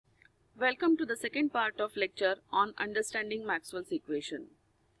Welcome to the second part of lecture on understanding Maxwell's equation.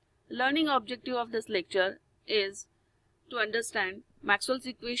 The learning objective of this lecture is to understand Maxwell's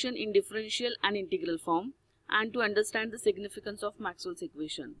equation in differential and integral form and to understand the significance of Maxwell's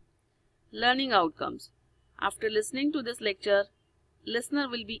equation. Learning outcomes. After listening to this lecture, listener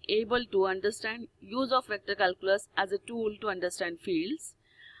will be able to understand use of vector calculus as a tool to understand fields.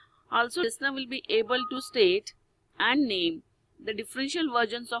 Also, listener will be able to state and name the differential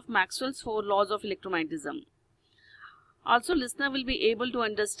versions of Maxwell's 4 laws of electromagnetism. Also, listener will be able to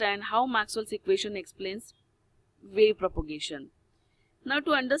understand how Maxwell's equation explains wave propagation. Now,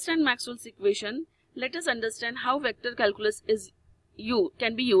 to understand Maxwell's equation, let us understand how vector calculus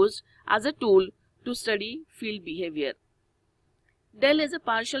can be used as a tool to study field behavior. Del is a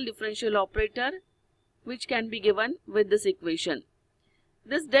partial differential operator which can be given with this equation.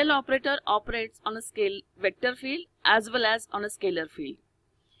 This del operator operates on a scale vector field as well as on a scalar field.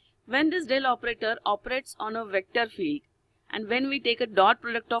 When this del operator operates on a vector field and when we take a dot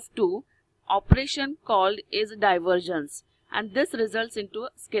product of two, operation called is divergence, and this results into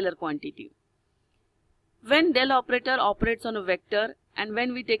a scalar quantity. When del operator operates on a vector and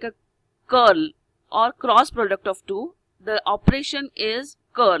when we take a curl or cross product of two, the operation is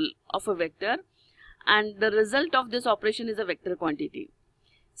curl of a vector and the result of this operation is a vector quantity.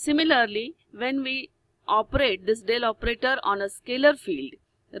 Similarly, when we operate this del operator on a scalar field,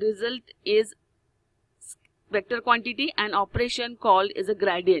 result is vector quantity and operation called is a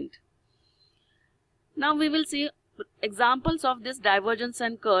gradient. Now we will see examples of this divergence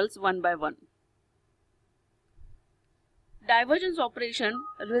and curls one by one. Divergence operation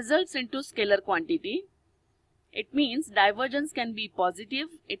results into scalar quantity. It means divergence can be positive,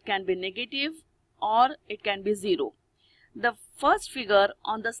 it can be negative, or it can be zero. The first figure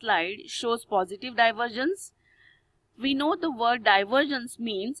on the slide shows positive divergence. We know the word divergence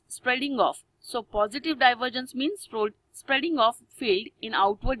means spreading off. So positive divergence means spreading off field in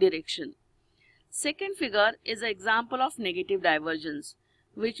outward direction. Second figure is an example of negative divergence,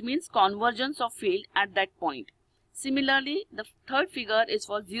 which means convergence of field at that point. Similarly, the third figure is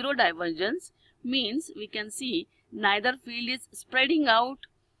for zero divergence, means we can see neither field is spreading out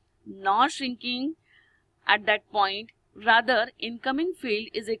nor shrinking at that point. Rather, incoming field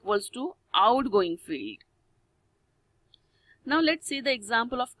is equals to outgoing field. Now let's see the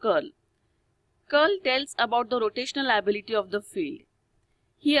example of curl. Curl tells about the rotational ability of the field.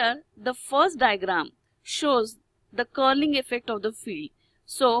 Here, the first diagram shows the curling effect of the field.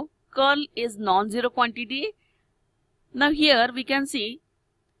 So, curl is non-zero quantity. Now here we can see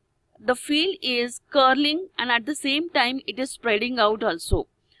the field is curling and at the same time it is spreading out also.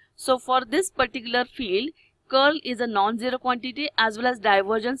 So, for this particular field, curl is a non-zero quantity as well as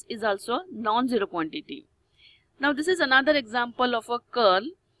divergence is also non-zero quantity. Now this is another example of a curl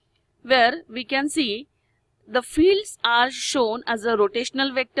where we can see the fields are shown as a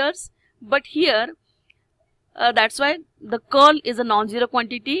rotational vectors, but here that's why the curl is a non-zero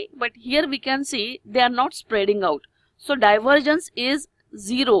quantity, but here we can see they are not spreading out. So divergence is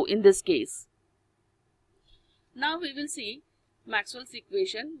zero in this case. Now we will see Maxwell's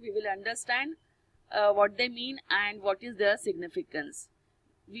equation. We will understand what they mean and what is their significance.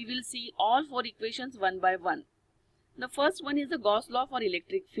 We will see all four equations one by one. The first one is the Gauss law for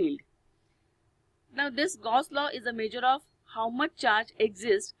electric field. Now this Gauss law is a measure of how much charge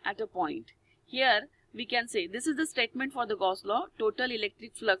exists at a point. Here we can say this is the statement for the Gauss law. Total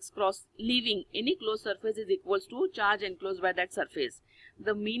electric flux cross leaving any closed surface is equals to charge enclosed by that surface.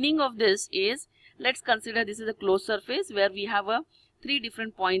 The meaning of this is, let's consider this is a closed surface where we have three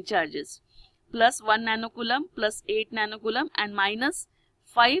different point charges. Plus 1 nanocoulomb, plus 8 nanocoulomb and minus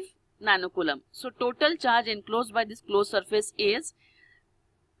 5 nanocoulomb. So total charge enclosed by this closed surface is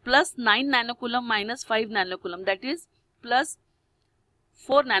plus 9 nanocoulomb minus 5 nanocoulomb, that is plus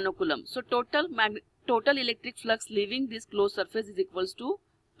 4 nanocoulomb. So total electric flux leaving this closed surface is equals to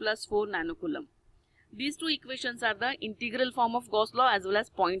plus 4 nanocoulomb. These two equations are the integral form of Gauss law as well as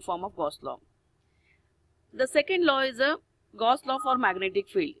point form of Gauss law. The second law is a Gauss law for magnetic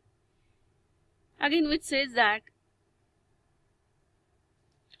field. Again, which says that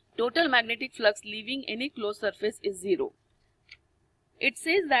total magnetic flux leaving any closed surface is zero. It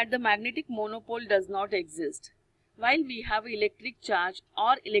says that the magnetic monopole does not exist while we have electric charge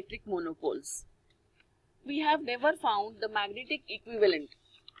or electric monopoles. We have never found the magnetic equivalent,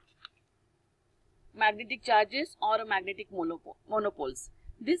 magnetic charges or magnetic monopoles.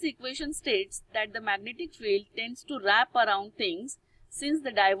 This equation states that the magnetic field tends to wrap around things since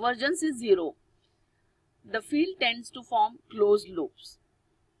the divergence is zero. The field tends to form closed loops.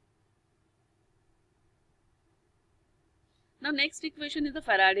 Now next equation is the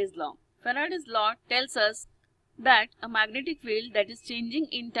Faraday's law. Faraday's law tells us that a magnetic field that is changing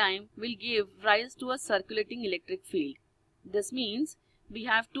in time will give rise to a circulating electric field. This means we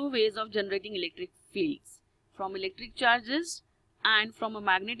have two ways of generating electric fields, from electric charges and from a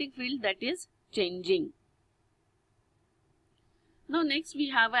magnetic field that is changing. Now next we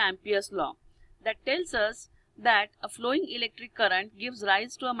have Ampere's law that tells us that a flowing electric current gives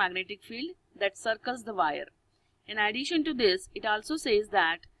rise to a magnetic field that circles the wire. In addition to this, it also says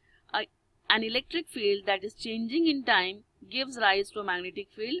that an electric field that is changing in time gives rise to a magnetic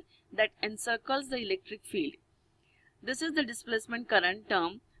field that encircles the electric field. This is the displacement current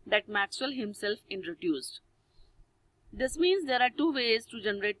term that Maxwell himself introduced. This means there are two ways to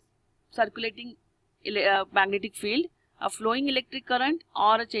generate circulating magnetic field, a flowing electric current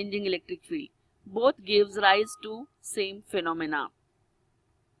or a changing electric field. Both gives rise to same phenomena.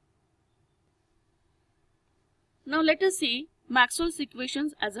 Now let us see Maxwell's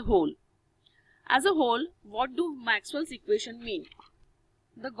equations as a whole. As a whole, what do Maxwell's equations mean?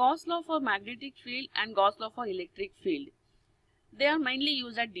 The Gauss law for magnetic field and Gauss law for electric field. They are mainly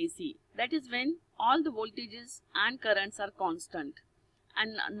used at DC. That is when all the voltages and currents are constant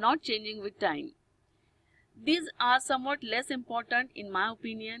and not changing with time. These are somewhat less important in my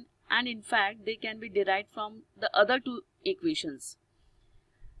opinion, and in fact they can be derived from the other two equations.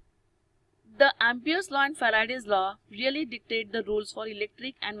 The Ampere's law and Faraday's law really dictate the rules for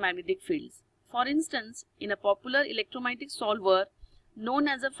electric and magnetic fields. For instance, in a popular electromagnetic solver known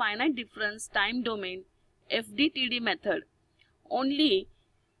as a finite difference time domain FDTD method, only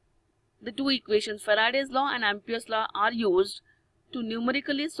the two equations Faraday's law and Ampere's law are used to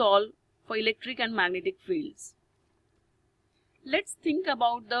numerically solve for electric and magnetic fields. Let's think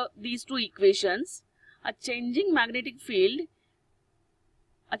about these two equations. A changing magnetic field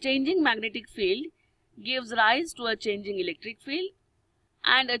gives rise to a changing electric field,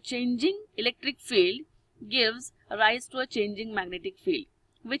 and a changing electric field gives rise to a changing magnetic field,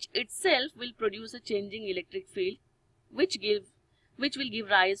 which itself will produce a changing electric field which will give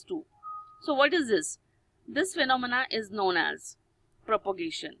rise to. So what is this? This phenomena is known as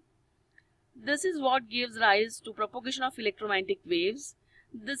propagation. This is what gives rise to propagation of electromagnetic waves.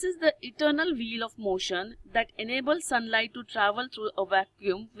 This is the eternal wheel of motion that enables sunlight to travel through a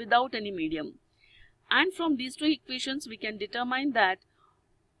vacuum without any medium. And from these two equations we can determine that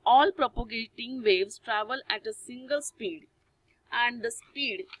all propagating waves travel at a single speed, and the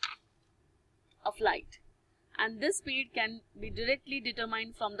speed of light. And this speed can be directly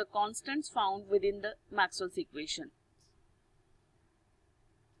determined from the constants found within the Maxwell's equation.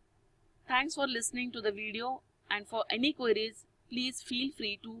 Thanks for listening to the video, and for any queries, please feel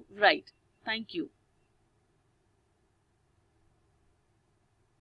free to write. Thank you.